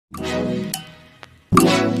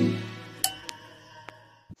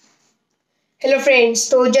Hello friends,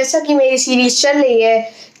 तो जैसा कि मेरी सीरीज चल रही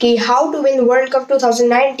है कि how to win world cup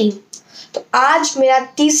 2019, तो आज मेरा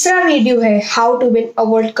तीसरा वीडियो है how to win a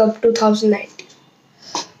world cup 2019।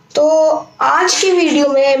 तो आज के वीडियो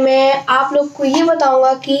में मैं आप लोग को ये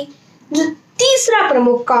बताऊंगा कि जो तीसरा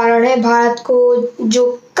प्रमुख कारण है भारत को जो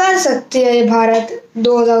कर सकते हैं भारत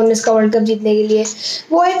 2019 का वर्ल्ड कप जीतने के लिए,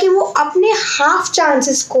 वो है कि वो अपने हाफ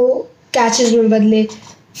चांसेस को कैचेस में बदले,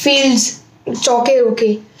 फील्ड्स चौके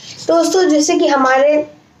रोके। दोस्तों, जैसे कि हमारे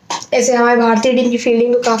भारतीय टीम की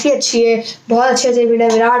फील्डिंग तो काफ़ी अच्छी है, बहुत अच्छे फील्डर है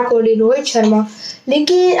विराट कोहली, रोहित शर्मा।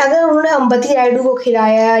 लेकिन अगर उन्होंने अंबती रायडू को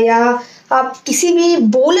खिलाया या आप किसी भी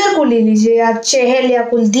बॉलर को ले लीजिए या चहल या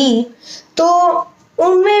कुलदीप, तो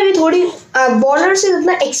उनमें भी थोड़ी बॉलर से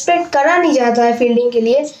उतना एक्सपेक्ट करा नहीं जाता है फील्डिंग के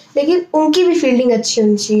लिए, लेकिन उनकी भी फील्डिंग अच्छी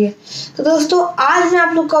होनी चाहिए। तो दोस्तों, आज मैं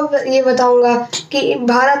आप लोग को ये बताऊंगा कि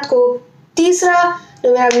भारत को तीसरा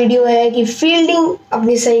जो मेरा वीडियो है कि फील्डिंग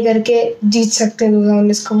अपनी सही करके जीत सकते हैं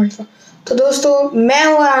 2019 का वर्ल्ड कप। तो दोस्तों, मैं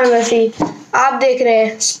हूँ आरन रफी, आप देख रहे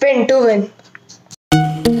हैं स्पिन टू विन।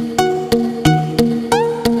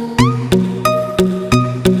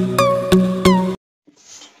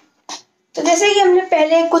 तो जैसे कि हमने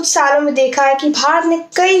पहले कुछ सालों में देखा है कि भारत ने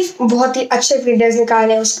कई बहुत ही अच्छे फील्डर्स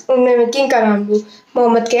निकाले, उनमें मैं किंग का नाम लूँ,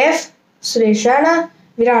 मोहम्मद कैफ, सुरेश रैना,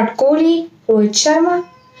 विराट कोहली, रोहित शर्मा।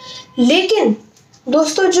 लेकिन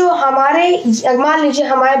दोस्तों, जो मान लीजिए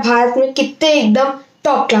हमारे भारत में कितने एकदम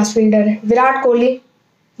टॉप क्लास फील्डर है, विराट कोहली,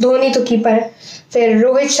 धोनी तो कीपर है, फिर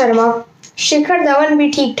रोहित शर्मा, शिखर धवन भी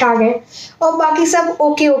ठीक ठाक है, और बाकी सब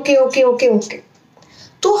okay okay okay okay okay.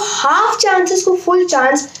 तो हाफ चांसेस को फुल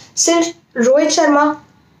चांस सिर्फ रोहित शर्मा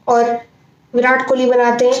और विराट कोहली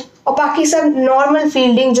बनाते हैं, और बाकी सब नॉर्मल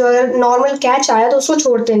फील्डिंग, जो अगर नॉर्मल कैच आया तो उसको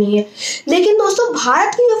छोड़ते नहीं है। लेकिन दोस्तों,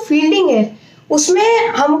 भारत की जो फील्डिंग है उसमें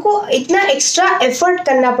हमको इतना एक्स्ट्रा एफर्ट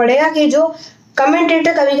करना पड़ेगा कि जो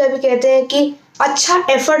कमेंटेटर कभी कभी कहते हैं कि अच्छा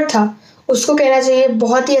एफर्ट था, उसको कहना चाहिए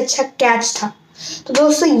बहुत ही अच्छा कैच था। तो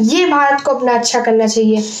दोस्तों, ये भारत को अपना अच्छा करना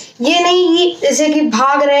चाहिए। ये नहीं कि जैसे कि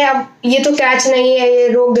भाग रहे हैं, अब ये तो कैच नहीं है, ये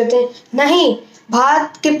रोक देते हैं। नहीं,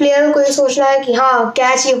 भारत के प्लेयरों को ये सोचना है कि हाँ,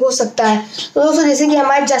 कैच ये हो सकता है। तो दोस्तों, जैसे कि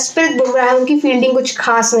हमारे जसप्रीत बुमराह है, उनकी फील्डिंग कुछ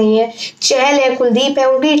खास नहीं है, चहल है, कुलदीप है,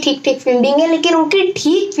 उनकी ठीक ठीक फील्डिंग है, लेकिन उनकी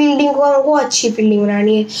ठीक फील्डिंग को हमको अच्छी फील्डिंग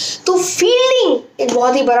बनानी है। तो फील्डिंग एक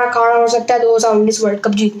बहुत ही बड़ा कारण हो सकता है 2019 वर्ल्ड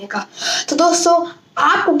कप जीतने का। तो दोस्तों,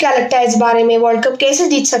 आपको क्या लगता है इस बारे में, वर्ल्ड कप कैसे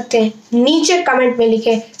जीत सकते हैं? नीचे कमेंट में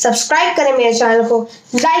लिखें। सब्सक्राइब करें मेरे चैनल को,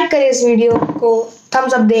 लाइक करें इस वीडियो को,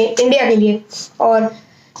 थम्स अप दें इंडिया के लिए, और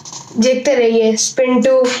देखते रहिए स्पिन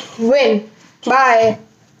टू विन। बाय।